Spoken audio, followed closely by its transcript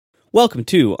Welcome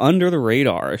to Under the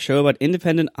Radar, a show about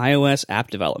independent iOS app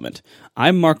development.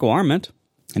 I'm Marco Arment.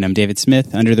 And I'm David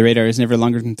Smith. Under the Radar is never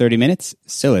longer than 30 minutes,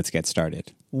 so let's get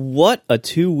started. What a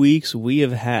 2 weeks we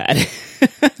have had.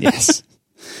 Yes.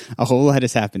 A whole lot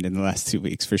has happened in the last 2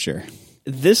 weeks, for sure.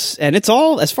 It's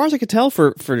all, as far as I could tell,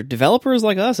 for developers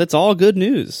like us, it's all good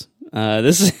news.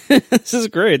 This is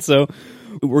great. So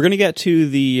we're going to get to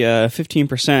the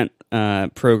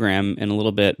 15% program in a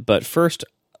little bit, but first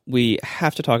we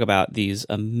have to talk about these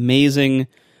amazing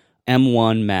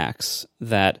M1 Macs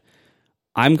that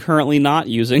I'm currently not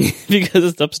using because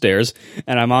it's upstairs,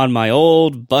 and I'm on my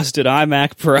old busted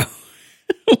iMac Pro,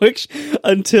 which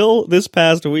until this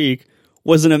past week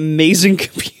was an amazing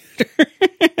computer.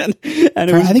 and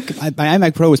I think my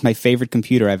iMac Pro was my favorite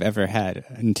computer I've ever had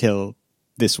until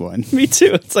this one. Me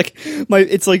too. It's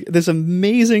like this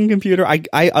amazing computer. I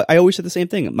always said the same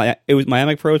thing. My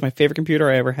iMac Pro is my favorite computer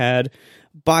I ever had.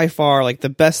 By far, like the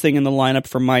best thing in the lineup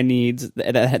for my needs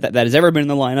that has ever been in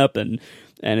the lineup, and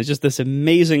it's just this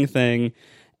amazing thing.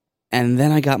 And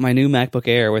then I got my new MacBook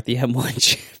Air with the M1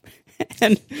 chip,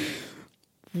 and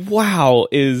wow,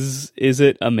 is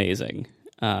it amazing?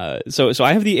 So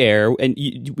I have the Air, and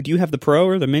do you have the Pro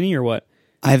or the Mini or what?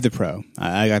 I have the Pro.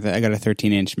 I got a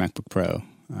 13-inch MacBook Pro.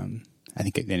 I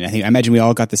imagine we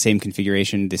all got the same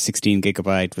configuration, the 16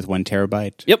 gigabyte with 1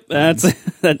 terabyte. Yep,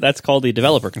 that's called the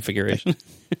developer configuration.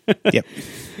 Yep.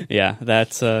 Yeah,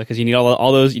 that's because you need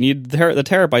all those. You need the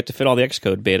terabyte to fit all the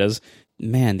Xcode betas.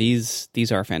 Man,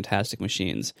 these are fantastic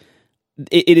machines.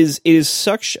 It is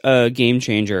such a game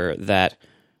changer that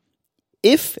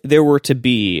if there were to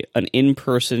be an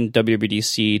in-person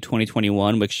WWDC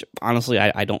 2021, which honestly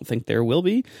I don't think there will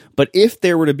be, but if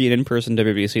there were to be an in-person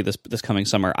WWDC this coming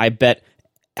summer, I bet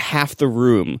half the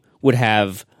room would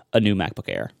have a new MacBook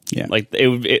Air. Yeah,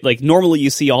 like normally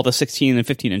you see all the 16 and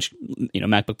 15 inch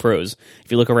MacBook Pros.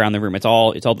 If you look around the room, it's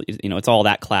all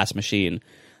that class machine,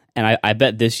 and I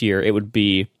bet this year it would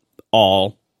be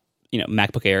all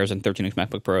MacBook Airs and 13 inch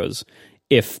MacBook Pros.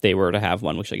 If they were to have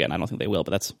one, which again I don't think they will,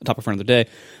 but that's a topic for another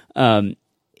day.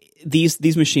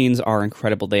 These machines are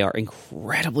incredible. They are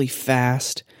incredibly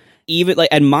fast.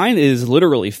 And mine is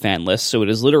literally fanless, so it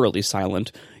is literally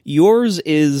silent. Yours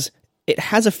it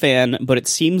has a fan, but it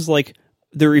seems like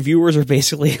the reviewers are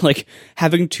basically like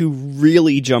having to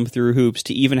really jump through hoops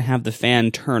to even have the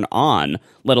fan turn on,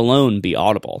 let alone be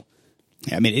audible.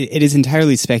 I mean, it is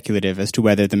entirely speculative as to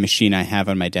whether the machine I have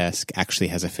on my desk actually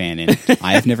has a fan in it.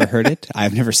 I have never heard it. I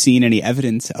have never seen any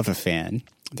evidence of a fan.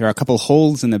 There are a couple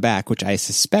holes in the back, which I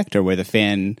suspect are where the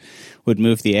fan would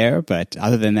move the air. But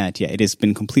other than that, yeah, it has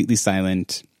been completely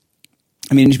silent.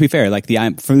 I mean, to be fair, like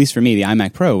at least for me, the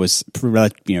iMac Pro was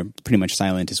pretty much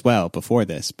silent as well before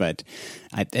this. But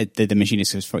the machine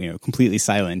is just completely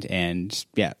silent, and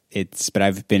yeah, But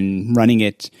I've been running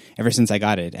it ever since I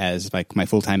got it as like my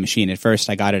full-time machine. At first,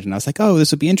 I got it and I was like, oh,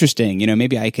 this would be interesting.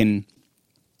 Maybe I can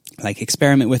like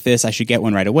experiment with this. I should get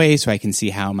one right away so I can see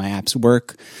how my apps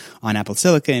work on Apple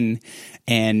Silicon.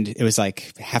 And it was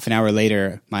like half an hour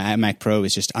later, my iMac Pro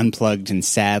is just unplugged and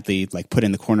sadly like put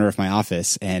in the corner of my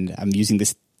office. And I'm using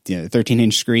this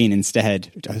 13-inch screen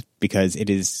instead because it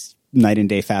is night and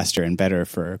day faster and better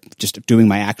for just doing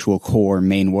my actual core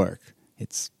main work.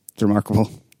 It's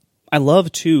remarkable. I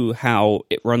love too how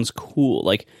it runs cool.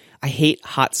 Like I hate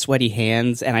hot, sweaty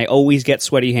hands, and I always get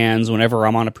sweaty hands whenever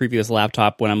I'm on a previous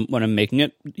laptop when I'm making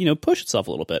it push itself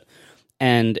a little bit.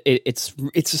 And it's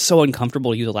just so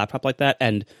uncomfortable to use a laptop like that,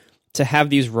 and to have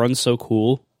these run so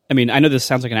cool. I mean, I know this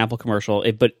sounds like an Apple commercial,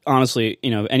 but honestly,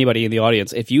 anybody in the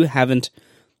audience, if you haven't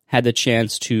had the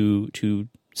chance to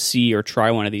see or try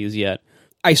one of these yet,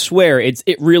 I swear it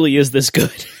really is this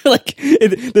good.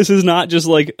 This is not just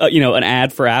like an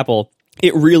ad for Apple.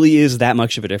 It really is that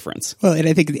much of a difference. Well, and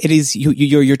I think it is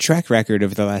your track record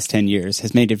over the last 10 years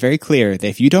has made it very clear that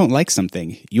if you don't like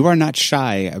something, you are not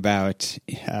shy about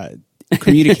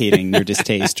communicating your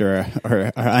distaste or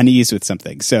unease with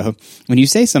something. So when you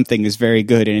say something is very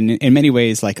good, and in many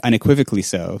ways, like unequivocally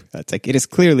so, it's like it is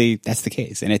clearly that's the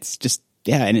case. And it's just,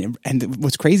 yeah. And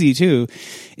what's crazy too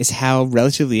is how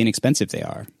relatively inexpensive they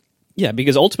are. Yeah,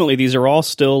 because ultimately these are all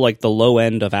still like the low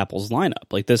end of Apple's lineup.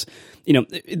 Like this,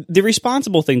 the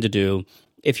responsible thing to do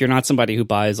if you're not somebody who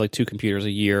buys like 2 computers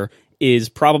a year is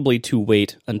probably to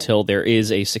wait until there is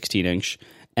a 16-inch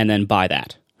and then buy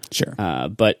that. Sure.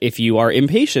 But if you are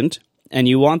impatient and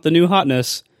you want the new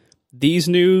hotness, these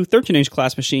new 13-inch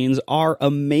class machines are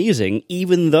amazing,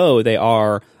 even though they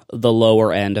are the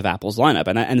lower end of Apple's lineup.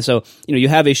 And so, you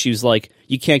have issues like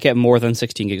you can't get more than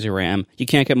 16 gigs of RAM, you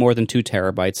can't get more than 2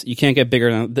 terabytes, you can't get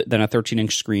bigger than a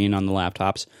 13-inch screen on the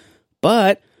laptops.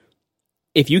 But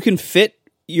if you can fit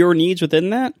your needs within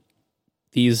that,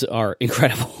 These are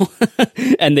incredible,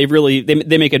 and they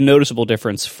make a noticeable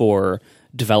difference for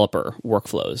developer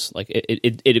workflows. Like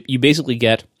you basically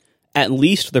get at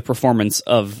least the performance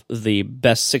of the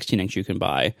best 16-inch you can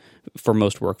buy for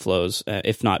most workflows,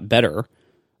 if not better,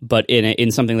 but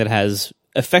in something that has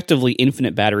effectively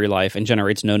infinite battery life and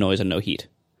generates no noise and no heat.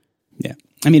 Yeah.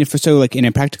 I mean, like in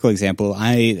a practical example,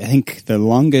 I think the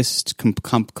longest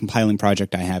compiling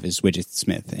project I have is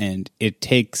Widgetsmith, and it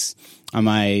takes on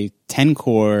my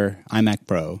 10-core iMac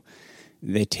Pro,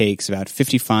 it takes about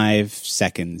 55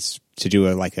 seconds to do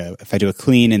if I do a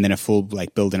clean and then a full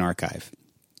like build and archive.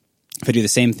 If I do the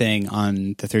same thing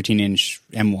on the 13-inch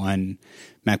M1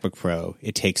 MacBook Pro,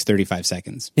 it takes 35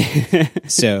 seconds.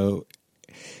 So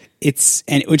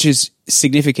which is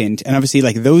significant, and obviously,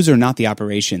 like those are not the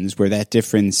operations where that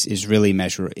difference is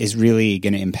really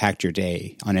going to impact your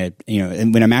day on a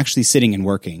And when I'm actually sitting and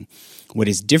working, what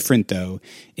is different though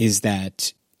is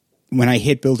that when I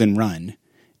hit build and run,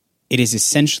 it is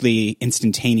essentially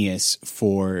instantaneous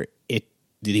for it,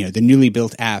 the newly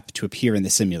built app to appear in the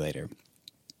simulator,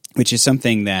 which is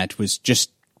something that was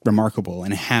just remarkable,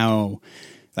 and how.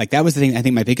 Like that was the thing. I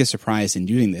think my biggest surprise in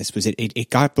doing this was it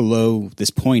got below this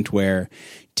point where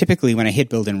typically when I hit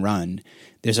build and run,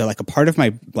 there's a part of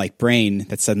my like brain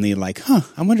that's suddenly like, I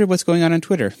wonder what's going on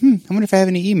Twitter. I wonder if I have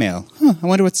any email. I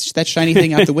wonder what that shiny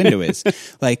thing out the window is.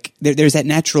 Like there's that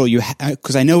natural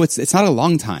because I know it's not a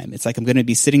long time. It's like I'm going to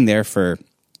be sitting there for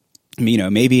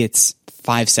maybe it's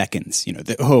 5 seconds.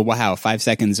 5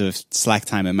 seconds of Slack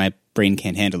time and my brain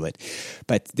can't handle it.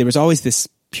 But there was always this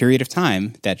period of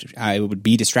time that I would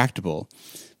be distractible,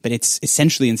 but it's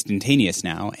essentially instantaneous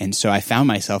now. And so I found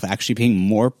myself actually being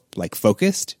more like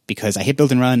focused because I hit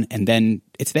build and run and then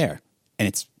it's there. And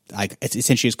it's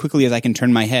essentially as quickly as I can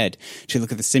turn my head to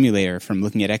look at the simulator from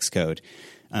looking at Xcode.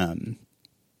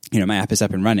 My app is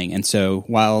up and running. And so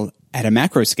while at a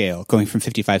macro scale, going from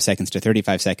 55 seconds to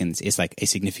 35 seconds is like a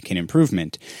significant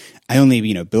improvement, I only,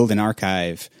 build and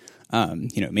archive,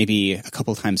 maybe a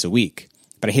couple times a week.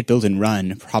 But I hit build and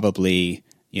run probably,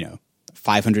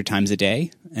 500 times a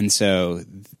day. And so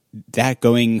that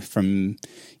going from,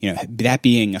 that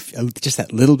being just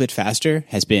that little bit faster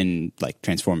has been like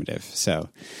transformative. So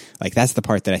like that's the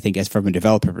part that I think as from a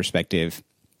developer perspective.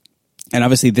 And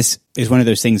obviously this is one of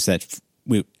those things that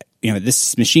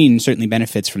this machine certainly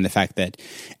benefits from the fact that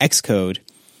Xcode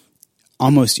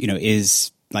almost,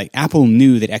 is like Apple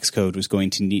knew that Xcode was going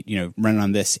to need, run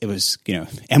on this. It was,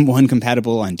 M1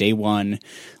 compatible on day one.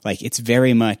 Like it's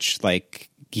very much like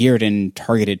geared and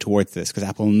targeted towards this because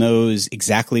Apple knows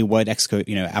exactly what Xcode,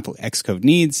 Apple Xcode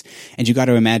needs. And you got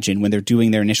to imagine when they're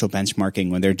doing their initial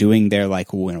benchmarking, when they're doing their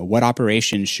like, what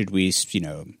operations should we,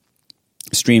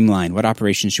 streamline? What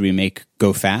operations should we make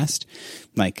go fast?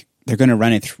 Like, they're going to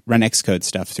run Xcode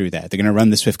stuff through that. They're going to run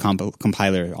the Swift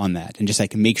compiler on that, and just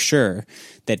like make sure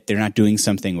that they're not doing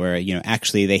something where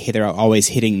actually they're always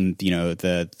hitting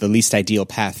the least ideal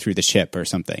path through the chip or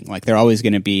something. Like they're always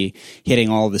going to be hitting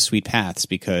all the sweet paths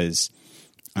because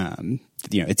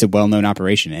it's a well-known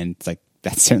operation, and it's like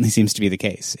that certainly seems to be the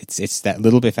case. It's that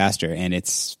little bit faster, and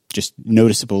it's just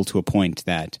noticeable to a point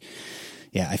that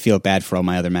I feel bad for all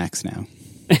my other Macs now.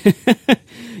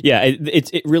 Yeah,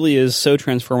 it really is so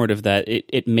transformative that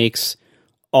it makes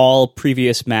all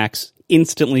previous Macs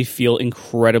instantly feel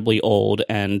incredibly old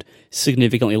and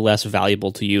significantly less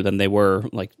valuable to you than they were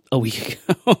like a week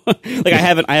ago. Like I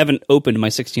haven't opened my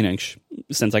 16-inch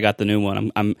since I got the new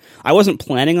one. I wasn't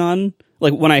planning on,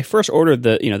 like when I first ordered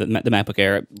the MacBook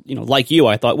Air, like you,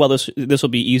 I thought, well, this will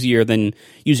be easier than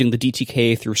using the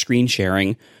DTK through screen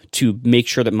sharing to make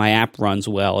sure that my app runs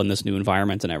well in this new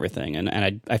environment and everything.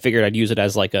 And I figured I'd use it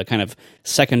as like a kind of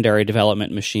secondary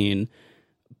development machine.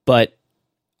 But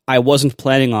I wasn't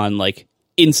planning on like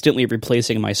instantly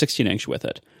replacing my 16-inch with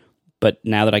it. But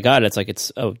now that I got it,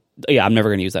 it's I'm never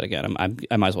going to use that again.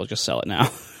 I might as well just sell it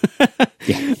now.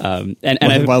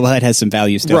 While it has some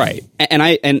value still, right? And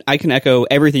I can echo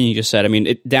everything you just said. I mean,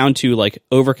 it down to like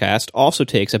Overcast also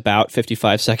takes about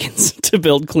 55 seconds to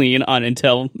build clean on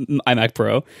Intel iMac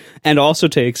Pro, and also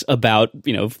takes about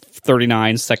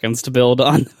 39 seconds to build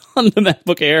on the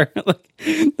MacBook Air.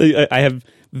 I have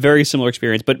very similar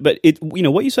experience, but it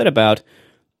what you said about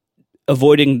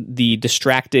avoiding the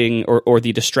distracting or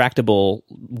the distractible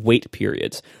wait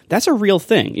periods. That's a real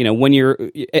thing. When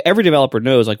every developer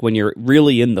knows, like when you're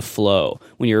really in the flow,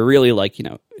 when you're really like,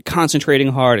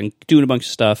 concentrating hard and doing a bunch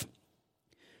of stuff,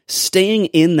 staying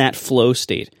in that flow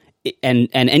state and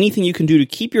anything you can do to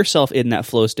keep yourself in that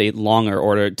flow state longer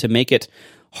or to make it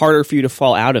harder for you to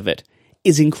fall out of it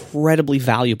is incredibly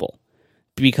valuable.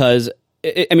 Because,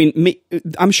 I mean,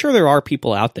 I'm sure there are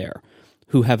people out there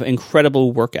who have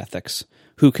incredible work ethics,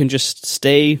 who can just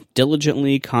stay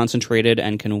diligently concentrated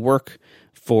and can work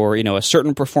for, a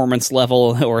certain performance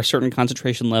level or a certain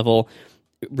concentration level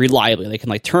reliably. They can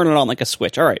like turn it on like a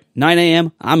switch. All right, 9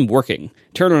 a.m., I'm working.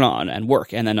 Turn it on and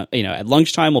work. And then, at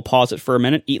lunchtime, we'll pause it for a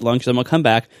minute, eat lunch, then we'll come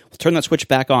back, we'll turn that switch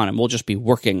back on, and we'll just be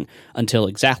working until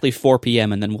exactly 4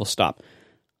 p.m., and then we'll stop.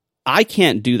 I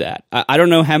can't do that. I don't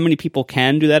know how many people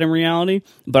can do that in reality,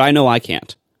 but I know I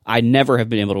can't. I never have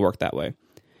been able to work that way.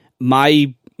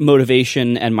 My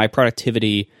motivation and my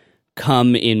productivity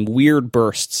come in weird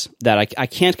bursts that I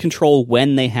can't control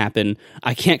when they happen.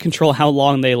 I can't control how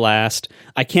long they last.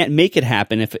 I can't make it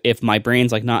happen if my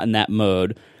brain's like not in that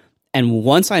mode. And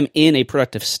once I'm in a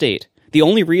productive state, the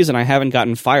only reason I haven't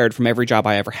gotten fired from every job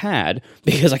I ever had,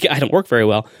 because I don't work very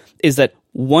well, is that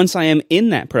once I am in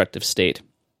that productive state,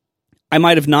 I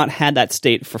might have not had that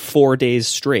state for 4 days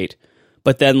straight,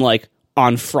 but then like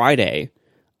on Friday,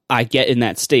 I get in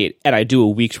that state and I do a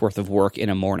week's worth of work in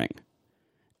a morning.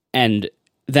 And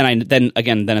then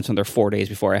it's another 4 days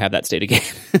before I have that state again.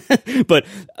 But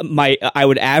I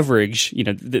would average,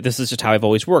 this is just how I've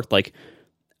always worked. Like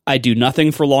I do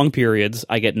nothing for long periods.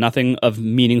 I get nothing of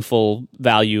meaningful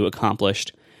value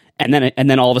accomplished. And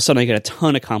then all of a sudden I get a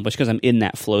ton accomplished because I'm in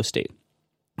that flow state.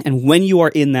 And when you are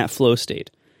in that flow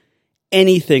state,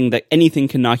 anything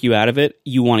can knock you out of it,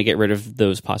 you want to get rid of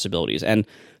those possibilities. And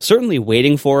certainly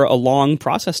waiting for a long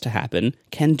process to happen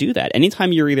can do that.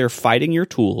 Anytime you're either fighting your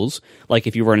tools, like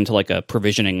if you run into like a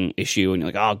provisioning issue and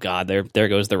you're like, oh God, there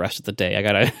goes the rest of the day. I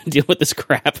got to deal with this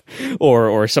crap,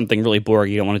 or something really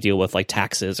boring you don't want to deal with, like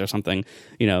taxes or something,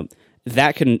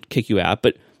 that can kick you out.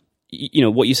 But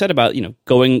what you said about,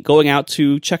 going out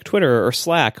to check Twitter or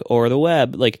Slack or the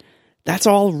web, like that's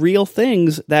all real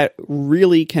things that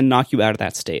really can knock you out of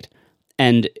that state.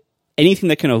 And anything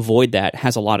that can avoid that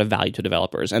has a lot of value to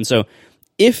developers. And so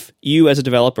if you as a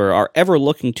developer are ever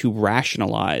looking to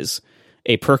rationalize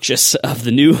a purchase of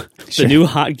the new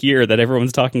hot gear that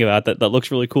everyone's talking about that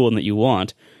looks really cool and that you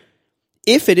want,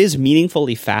 if it is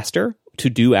meaningfully faster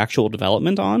to do actual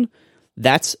development on,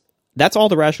 that's all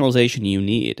the rationalization you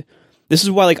need. This is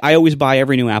why like I always buy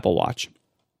every new Apple Watch.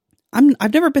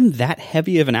 I've never been that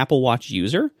heavy of an Apple Watch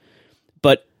user,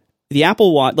 but the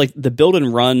Apple Watch, like the build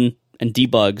and run and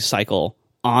debug cycle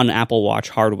on Apple Watch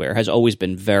hardware has always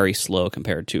been very slow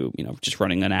compared to, just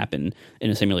running an app in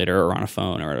a simulator or on a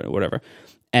phone or whatever.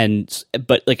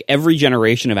 But like every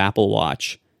generation of Apple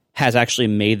Watch has actually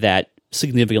made that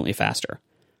significantly faster.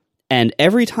 And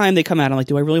every time they come out, I'm like,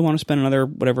 do I really want to spend another,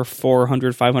 whatever, $400,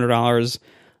 $500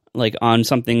 like on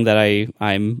something that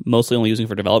I'm mostly only using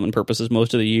for development purposes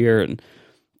most of the year? And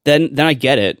then I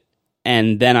get it,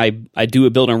 and then I do a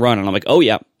build and run, and I'm like, oh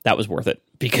yeah, that was worth it,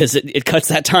 because it cuts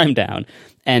that time down.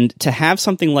 And to have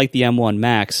something like the M1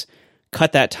 Max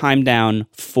cut that time down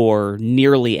for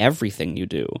nearly everything you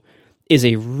do is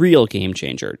a real game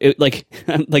changer. Like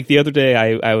the other day,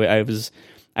 I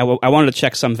wanted to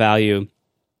check some value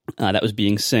that was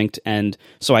being synced, and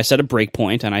so I set a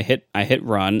breakpoint and I hit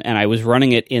run, and I was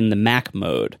running it in the Mac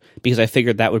mode because I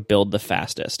figured that would build the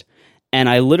fastest. And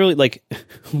I literally, like,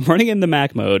 running in the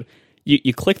Mac mode,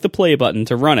 you click the play button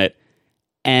to run it,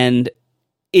 and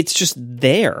it's just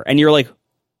there, and you're like,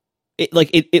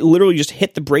 it literally just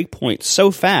hit the breakpoint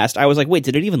so fast. I was like, wait,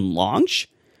 did it even launch?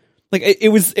 Like it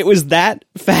was that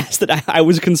fast that I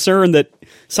was concerned that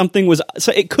something was,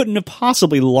 so it couldn't have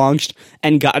possibly launched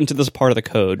and gotten to this part of the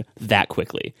code that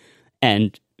quickly,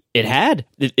 and it had.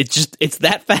 It's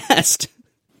that fast.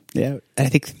 Yeah, I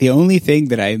think the only thing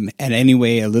that I'm in any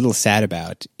way a little sad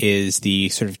about is the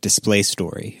sort of display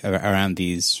story around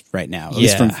these right now, at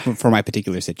least for my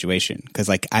particular situation, because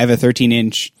like I have a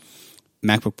 13-inch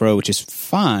MacBook Pro, which is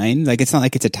fine. Like, it's not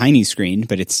like it's a tiny screen,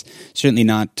 but it's certainly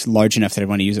not large enough that I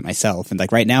want to use it myself. And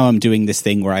like right now I'm doing this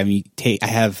thing where I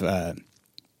have a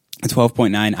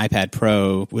 12.9 iPad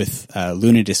Pro with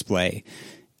Luna display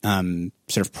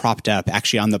sort of propped up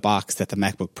actually on the box that the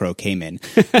MacBook Pro came in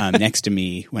next to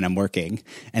me when I'm working.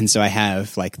 And so I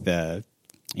have like I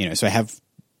have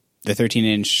the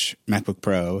 13-inch MacBook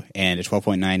Pro and a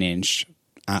 12.9-inch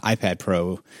iPad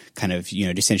Pro kind of,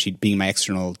 essentially being my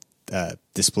external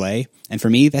display. And for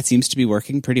me, that seems to be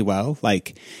working pretty well.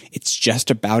 Like, it's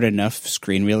just about enough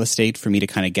screen real estate for me to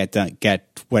kind of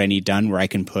get what I need done, where I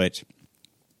can put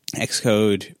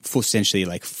Xcode essentially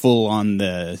like full on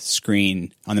the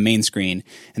screen, on the main screen,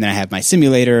 and then I have my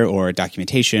simulator or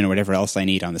documentation or whatever else I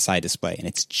need on the side display, and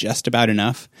it's just about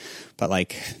enough. But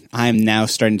like, I'm now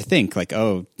starting to think like,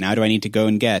 oh, now do I need to go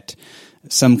and get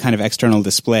some kind of external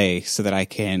display so that I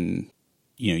can,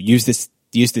 use this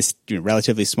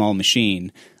relatively small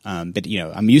machine. But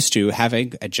I'm used to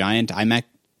having a giant iMac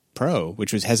Pro,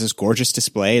 which has this gorgeous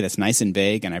display that's nice and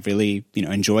big, and I really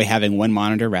enjoy having one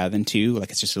monitor rather than two.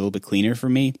 Like, it's just a little bit cleaner for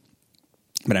me.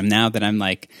 But I'm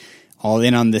like all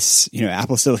in on this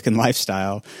Apple Silicon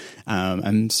lifestyle.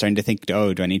 I'm starting to think,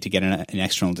 do I need to get an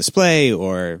external display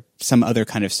or some other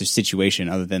kind of situation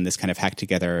other than this kind of hacked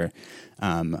together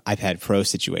iPad Pro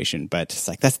situation? But it's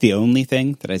like, that's the only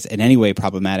thing that is in any way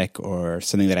problematic or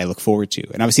something that I look forward to.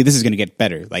 And obviously this is going to get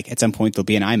better. Like, at some point there'll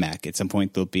be an iMac. At some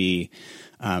point there'll be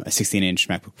a 16-inch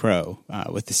MacBook Pro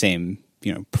with the same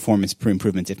performance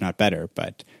improvements, if not better.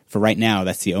 But for right now,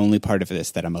 that's the only part of this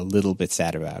that I'm a little bit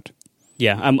sad about.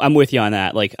 Yeah, I'm with you on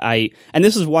that. Like, and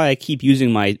this is why I keep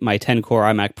using my 10-core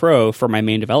iMac Pro for my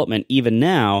main development even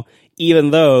now,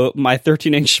 even though my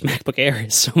 13-inch MacBook Air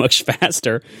is so much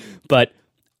faster. But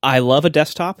I love a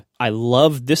desktop. I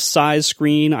love this size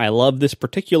screen. I love this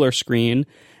particular screen,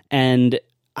 and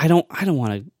I don't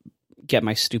want to get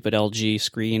my stupid LG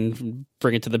screen,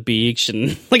 bring it to the beach,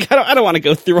 and like I don't want to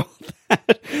go through all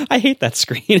that. I hate that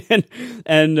screen,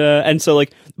 and so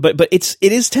like, but it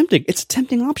is tempting. It's a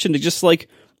tempting option to just like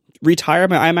retire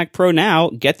my iMac Pro now,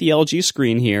 get the LG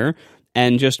screen here,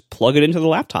 and just plug it into the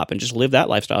laptop and just live that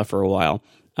lifestyle for a while.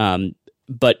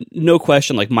 But no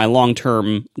question, like my long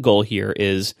term goal here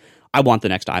is I want the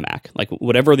next iMac. Like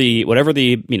whatever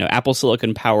the Apple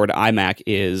Silicon powered iMac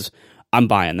is, I'm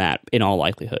buying that in all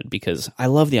likelihood because I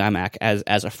love the iMac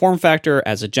as a form factor,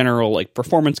 as a general like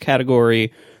performance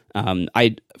category.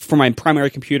 For my primary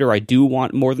computer, I do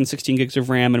want more than 16 gigs of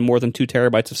RAM and more than 2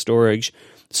 terabytes of storage.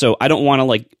 So I don't want to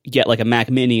like get like a Mac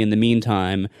Mini in the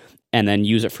meantime and then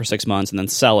use it for 6 months and then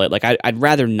sell it. Like I'd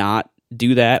rather not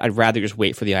do that. I'd rather just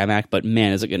wait for the iMac. But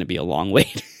man, is it going to be a long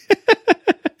wait?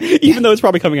 Even though it's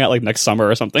probably coming out like next summer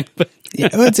or something. Yeah,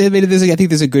 well, I think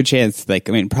there's a good chance. Like,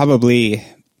 I mean, probably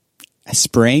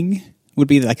spring would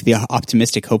be like the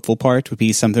optimistic, hopeful part. Would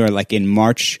be something like in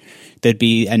March there'd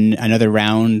be another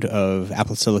round of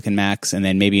Apple Silicon Macs, and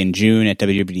then maybe in June at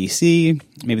WWDC,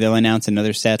 maybe they'll announce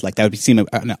another set. Like that would seem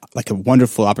like a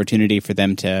wonderful opportunity for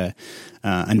them to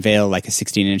unveil like a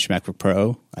 16-inch MacBook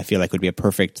Pro. I feel like would be a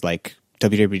perfect like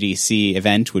WWDC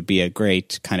event. Would be a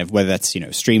great kind of, whether that's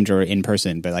streamed or in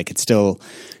person, but like it's still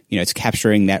it's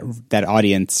capturing that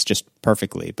audience just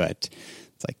perfectly. But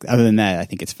it's like, other than that, I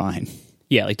think it's fine.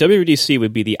 Yeah, like WWDC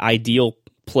would be the ideal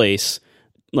place,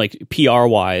 like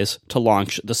PR-wise, to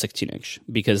launch the 16-inch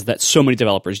because that so many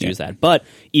developers use that. But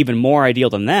even more ideal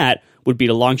than that would be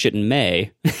to launch it in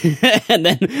May, and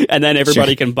then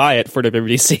everybody can buy it for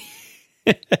WWDC.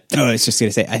 I was just going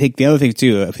to say, I think the other thing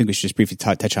too, I think we should just briefly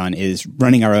touch on is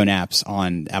running our own apps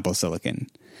on Apple Silicon.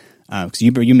 Because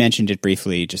you mentioned it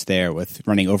briefly just there with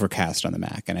running Overcast on the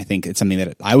Mac, and I think it's something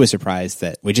that I was surprised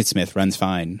that Widgetsmith runs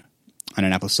fine on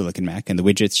an Apple Silicon Mac, and the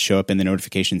widgets show up in the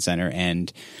notification center,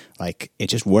 and like it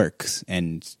just works,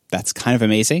 and that's kind of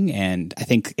amazing. And I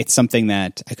think it's something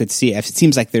that I could see. It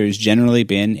seems like there's generally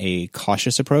been a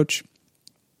cautious approach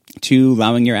to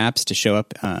allowing your apps to show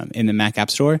up in the Mac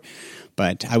App Store,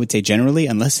 but I would say generally,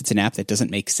 unless it's an app that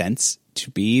doesn't make sense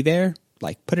to be there,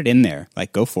 like put it in there,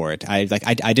 like go for it. I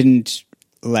didn't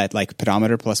let like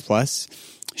Pedometer plus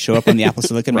show up on the Apple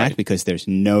Silicon right. Mac because there's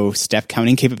no step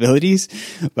counting capabilities,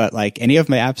 but like any of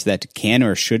my apps that can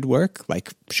or should work, like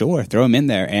sure, throw them in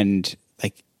there. And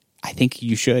like, I think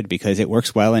you should, because it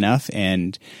works well enough.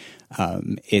 And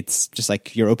it's just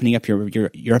like you're opening up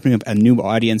you're opening up a new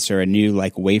audience or a new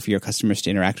like way for your customers to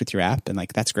interact with your app. And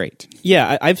like, that's great.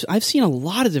 Yeah. I've seen a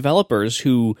lot of developers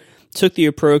who took the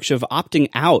approach of opting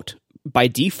out by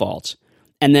default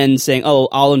and then saying, "Oh,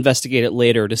 I'll investigate it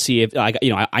later to see if I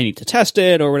need to test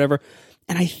it or whatever."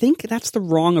 And I think that's the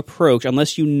wrong approach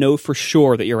unless you know for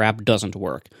sure that your app doesn't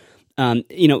work.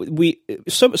 We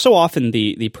so often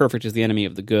the perfect is the enemy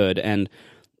of the good, and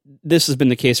this has been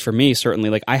the case for me certainly.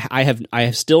 Like I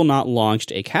have still not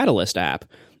launched a Catalyst app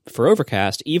for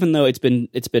Overcast, even though it's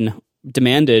been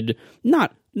demanded,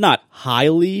 not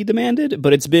highly demanded,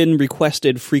 but it's been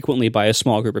requested frequently by a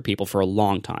small group of people for a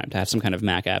long time to have some kind of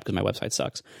Mac app because my website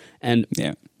sucks. And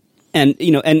yeah. And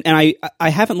I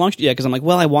haven't launched it yet because I'm like,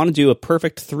 well, I want to do a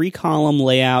perfect 3-column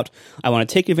layout. I want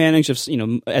to take advantage of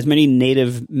as many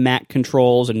native Mac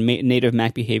controls and native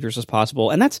Mac behaviors as possible,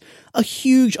 and that's a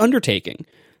huge undertaking.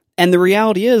 And the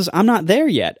reality is, I'm not there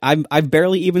yet. I've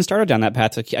barely even started down that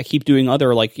path. I keep doing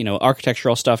other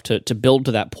architectural stuff to build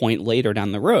to that point later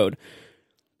down the road.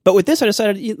 But with this, I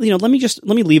decided, let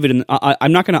me leave it in.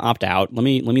 I'm not going to opt out. Let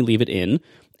me leave it in.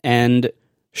 And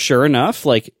sure enough,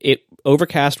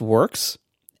 Overcast works,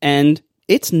 and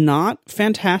it's not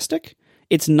fantastic.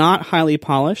 It's not highly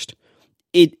polished.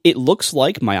 it looks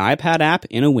like my iPad app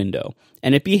in a window,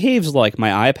 and it behaves like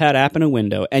my iPad app in a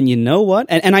window. And you know what?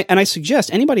 And I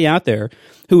suggest anybody out there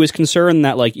who is concerned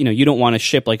that, like, you don't want to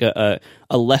ship like a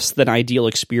less than ideal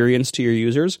experience to your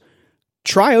users,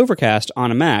 try Overcast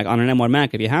on a Mac, on an M1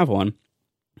 Mac if you have one,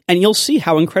 and you'll see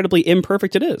how incredibly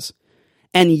imperfect it is.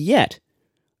 And yet,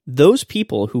 those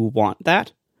people who want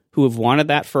that, who have wanted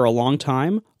that for a long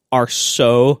time, are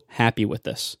so happy with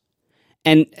this.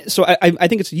 And so I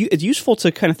think it's useful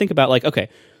to kind of think about, like, okay,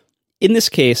 in this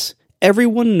case,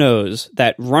 everyone knows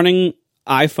that running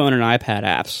iPhone and iPad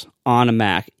apps on a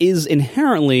Mac is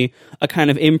inherently a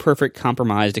kind of imperfect,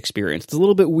 compromised experience. It's a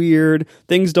little bit weird.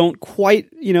 Things don't quite,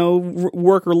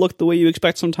 work or look the way you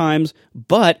expect sometimes.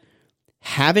 But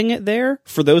having it there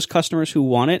for those customers who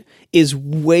want it is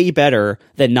way better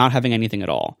than not having anything at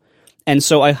all. And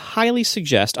so I highly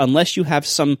suggest, unless you have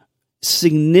some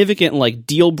significant, like,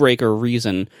 deal breaker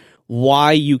reason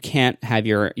why you can't have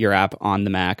your app on the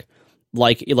Mac,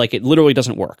 like it literally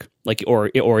doesn't work, like,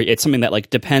 or it's something that, like,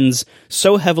 depends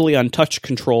so heavily on touch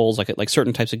controls, like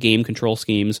certain types of game control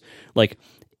schemes, like,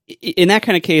 in that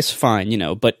kind of case, fine,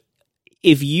 but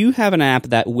if you have an app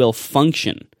that will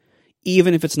function,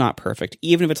 even if it's not perfect,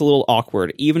 even if it's a little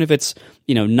awkward, even if it's,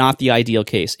 not the ideal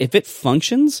case, if it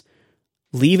functions,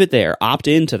 leave it there, opt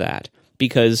into that,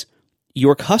 because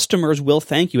your customers will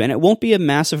thank you. And it won't be a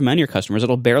massive amount of your customers.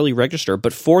 It'll barely register.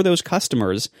 But for those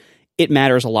customers, it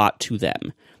matters a lot to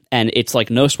them. And it's like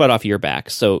no sweat off your back.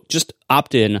 So just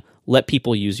opt in, let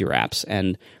people use your apps.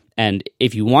 And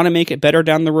if you want to make it better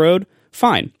down the road,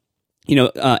 fine.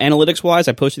 Analytics-wise,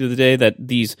 I posted the other day that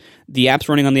the apps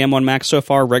running on the M1 Max so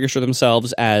far register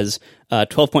themselves as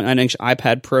 12.9-inch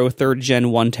iPad Pro 3rd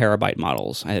Gen 1 terabyte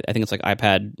models. I think it's like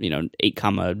iPad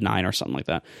 8,9 or something like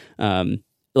that.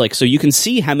 So you can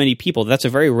see how many people, that's a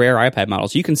very rare iPad model,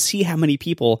 so you can see how many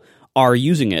people are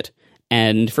using it.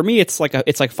 And for me, it's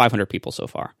like 500 people so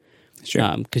far.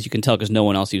 Sure. Because you can tell, because no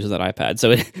one else uses that iPad.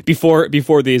 So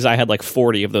before these, I had like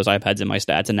 40 of those iPads in my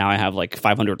stats, and now I have like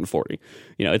 540.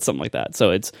 It's something like that.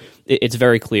 So it's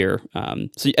very clear.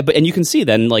 And you can see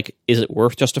then, like, is it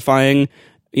worth justifying,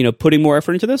 putting more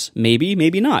effort into this? Maybe,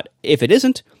 maybe not. If it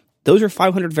isn't, those are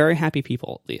 500 very happy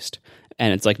people at least,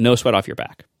 and it's like no sweat off your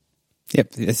back. Yep,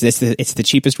 it's the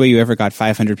cheapest way you ever got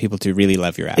 500 people to really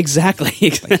love your app. Exactly.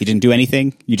 Like, you didn't do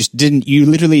anything. You just didn't. You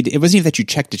literally. It wasn't even that you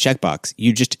checked a checkbox.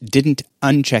 You just didn't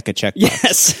uncheck a checkbox.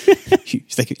 Yes.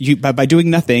 It's like by doing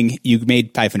nothing, you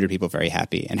made 500 people very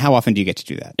happy. And how often do you get to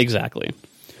do that? Exactly.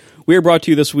 We are brought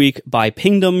to you this week by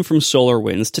Pingdom from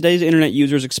SolarWinds. Today's internet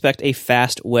users expect a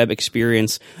fast web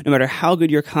experience. No matter how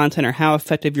good your content or how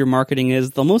effective your marketing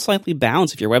is, they'll most likely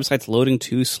bounce if your website's loading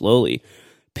too slowly.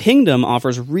 Pingdom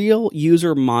offers real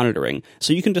user monitoring,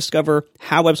 so you can discover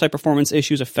how website performance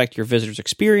issues affect your visitors'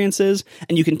 experiences,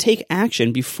 and you can take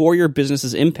action before your business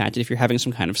is impacted if you're having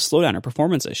some kind of slowdown or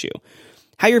performance issue.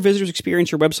 How your visitors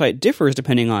experience your website differs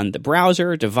depending on the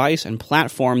browser, device, and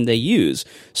platform they use,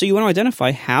 so you want to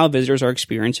identify how visitors are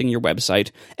experiencing your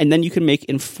website, and then you can make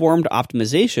informed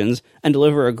optimizations and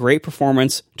deliver a great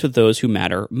performance to those who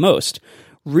matter most.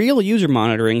 Real user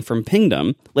monitoring from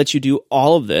Pingdom lets you do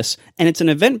all of this, and it's an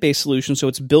event-based solution, so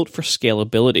it's built for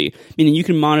scalability, meaning you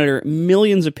can monitor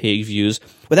millions of page views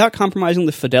without compromising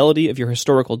the fidelity of your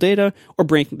historical data or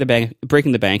breaking the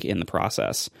bank in the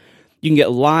process. You can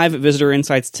get live visitor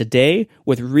insights today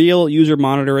with real user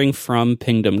monitoring from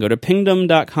Pingdom. Go to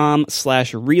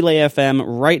pingdom.com/relayfm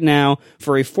right now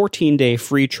for a 14-day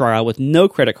free trial with no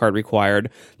credit card required.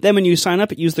 Then when you sign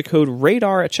up, use the code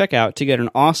RADAR at checkout to get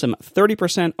an awesome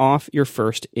 30% off your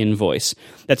first invoice.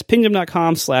 That's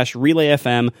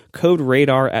pingdom.com/relayfm, code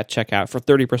RADAR at checkout for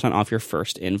 30% off your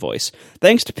first invoice.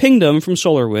 Thanks to Pingdom from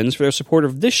SolarWinds for their support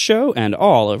of this show and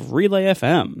all of Relay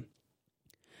FM.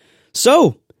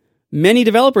 So, most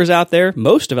developers out there,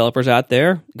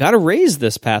 got a raise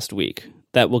this past week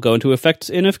that will go into effect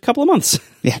in a couple of months.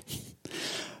 Yeah.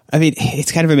 I mean,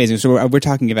 it's kind of amazing. So we're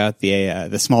talking about the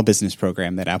small business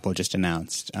program that Apple just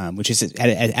announced, which is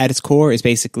at its core is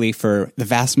basically for the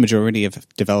vast majority of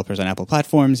developers on Apple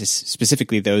platforms,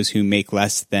 specifically those who make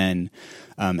less than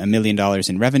 $1 million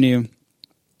in revenue.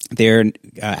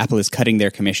 Apple is cutting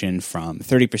their commission from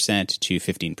 30% to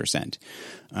 15%,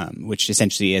 which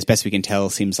essentially, as best we can tell,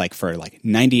 seems like for like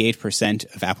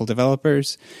 98% of Apple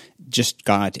developers just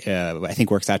got, I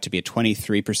think works out to be a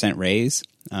 23% raise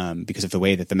because of the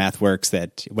way that the math works,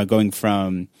 that we're going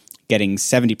from getting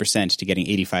 70% to getting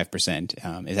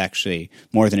 85% is actually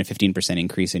more than a 15%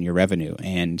 increase in your revenue.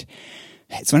 And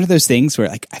it's one of those things where,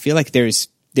 like, I feel like there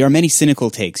are many cynical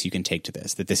takes you can take to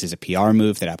this, that this is a PR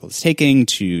move that Apple is taking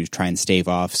to try and stave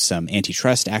off some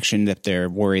antitrust action that they're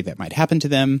worried that might happen to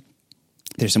them.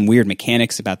 there's some weird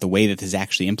mechanics about the way that this is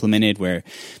actually implemented where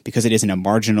because it isn't a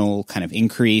marginal kind of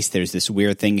increase, there's this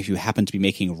weird thing if you happen to be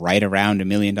making right around $1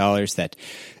 million that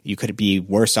you could be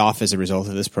worse off as a result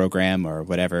of this program or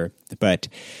whatever. But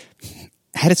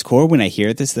at its core, when I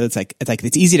hear this, though,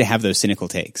 it's easy to have those cynical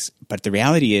takes. But the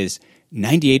reality is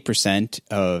 98%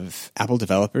 of Apple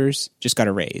developers just got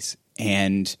a raise.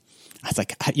 And it's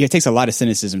like, it takes a lot of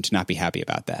cynicism to not be happy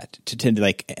about that.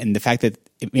 And the fact that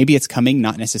maybe it's coming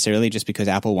not necessarily just because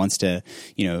Apple wants to,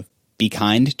 be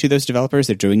kind to those developers.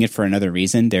 They're doing it for another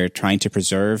reason. They're trying to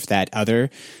preserve that the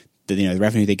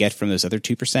revenue they get from those other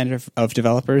 2% of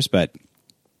developers. But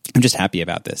I'm just happy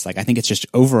about this. I think it's just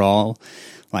overall,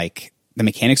 the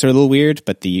mechanics are a little weird,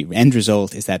 but the end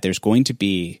result is that there's going to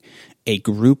be a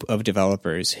group of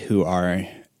developers who are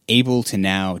able to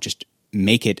now just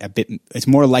make it it's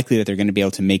more likely that they're going to be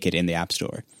able to make it in the App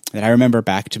Store. And I remember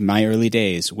back to my early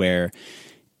days where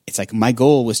it's my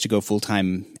goal was to go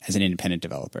full-time as an independent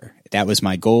developer. That was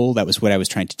my goal. That was what I was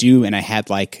trying to do. And I had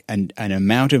an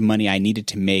amount of money I needed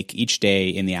to make each day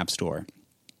in the App Store.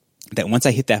 That once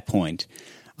I hit that point,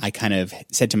 I kind of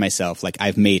said to myself,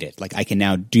 I've made it. I can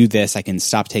now do this. I can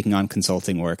stop taking on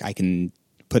consulting work. I can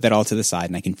put that all to the side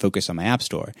and I can focus on my App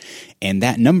Store. And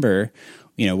that number,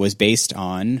 was based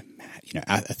on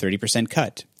a 30%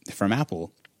 cut from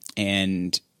Apple.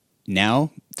 And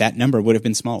now that number would have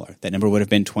been smaller. That number would have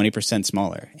been 20%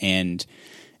 smaller. And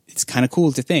it's kind of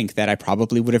cool to think that I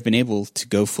probably would have been able to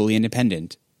go fully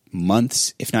independent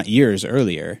months, if not years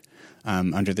earlier,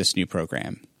 under this new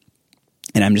program.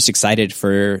 And I'm just excited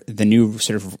for the new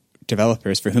sort of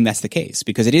developers for whom that's the case,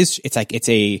 because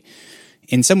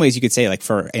in some ways you could say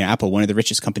for Apple, one of the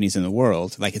richest companies in the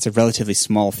world, it's a relatively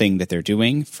small thing that they're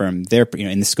doing from their,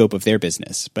 in the scope of their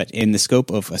business, but in the scope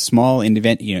of a small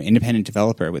independent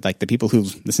developer with the people who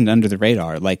listened under the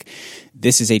radar,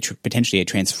 this is potentially a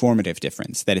transformative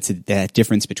difference, that it's that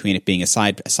difference between it being a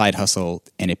side hustle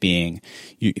and it being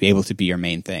able to be your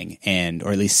main thing,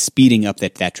 or at least speeding up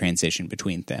that transition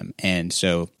between them. And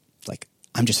so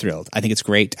I'm just thrilled. I think it's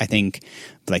great. I think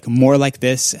more like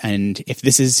this. And if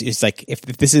this is if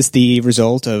this is the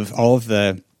result of all of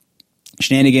the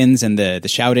shenanigans and the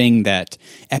shouting that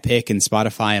Epic and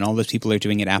Spotify and all those people are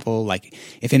doing at Apple,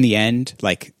 if in the end,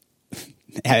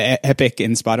 Epic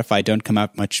and Spotify don't come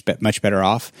out much better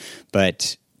off,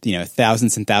 but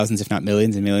thousands and thousands, if not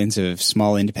millions and millions of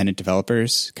small independent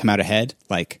developers come out ahead,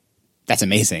 that's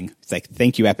amazing. It's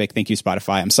thank you, Epic. Thank you,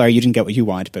 Spotify. I'm sorry you didn't get what you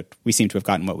want, but we seem to have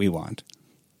gotten what we want.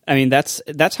 I mean, that's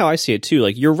how I see it too.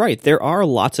 You're right. There are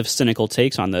lots of cynical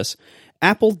takes on this.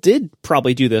 Apple did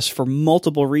probably do this for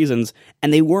multiple reasons,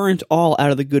 and they weren't all out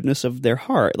of the goodness of their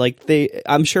heart.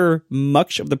 I'm sure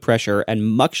much of the pressure and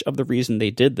much of the reason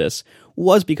they did this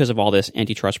was because of all this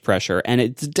antitrust pressure, and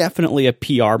it's definitely a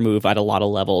PR move at a lot of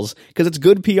levels, because it's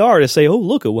good PR to say, oh,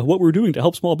 look at what we're doing to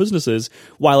help small businesses,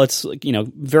 while it's,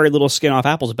 very little skin off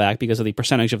Apple's back because of the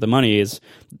percentage of the money is,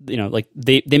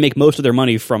 they make most of their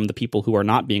money from the people who are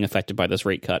not being affected by this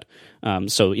rate cut.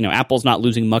 So Apple's not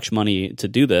losing much money to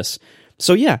do this.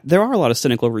 So yeah, there are a lot of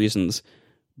cynical reasons,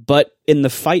 but in the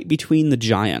fight between the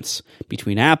giants,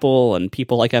 between Apple and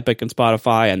people like Epic and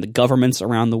Spotify and the governments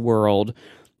around the world,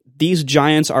 these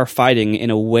giants are fighting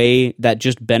in a way that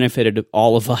just benefited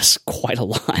all of us quite a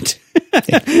lot.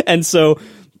 And so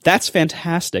that's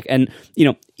fantastic. And,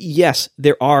 yes,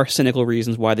 there are cynical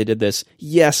reasons why they did this.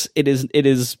 Yes, it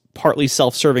is partly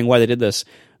self-serving why they did this.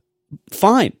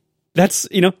 Fine. That's,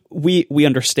 we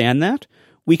understand that.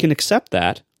 We can accept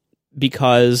that,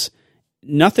 because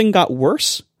nothing got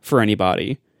worse for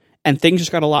anybody, and things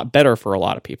just got a lot better for a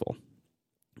lot of people.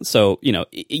 So,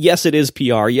 yes, it is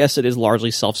PR. Yes, it is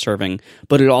largely self-serving,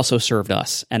 but it also served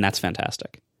us, and that's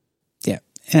fantastic. Yeah,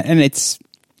 and that's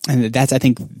I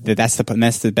think that's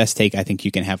the best take I think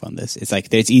you can have on this. It's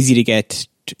it's easy to get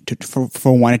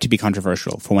for one it to be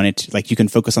controversial, for one it you can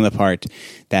focus on the part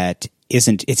that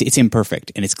isn't it's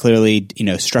imperfect, and it's clearly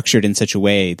structured in such a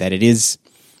way that it is.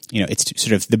 It's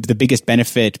sort of the biggest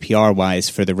benefit PR-wise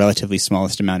for the relatively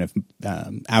smallest amount of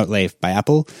outlay by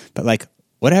Apple. But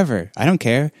whatever, I don't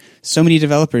care. So many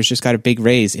developers just got a big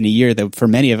raise in a year that for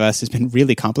many of us has been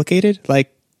really complicated.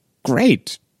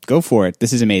 Great, go for it.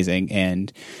 This is amazing.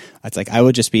 And it's I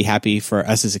would just be happy for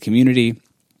us as a community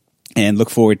and look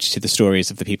forward to the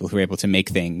stories of the people who are able to make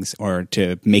things or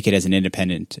to make it as an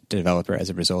independent developer as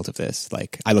a result of this.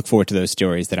 I look forward to those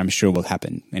stories that I'm sure will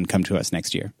happen and come to us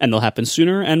next year. And they'll happen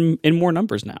sooner and in more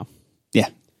numbers now. Yeah,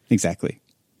 exactly.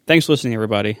 Thanks for listening,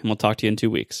 everybody, and we'll talk to you in 2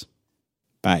 weeks.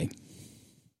 Bye.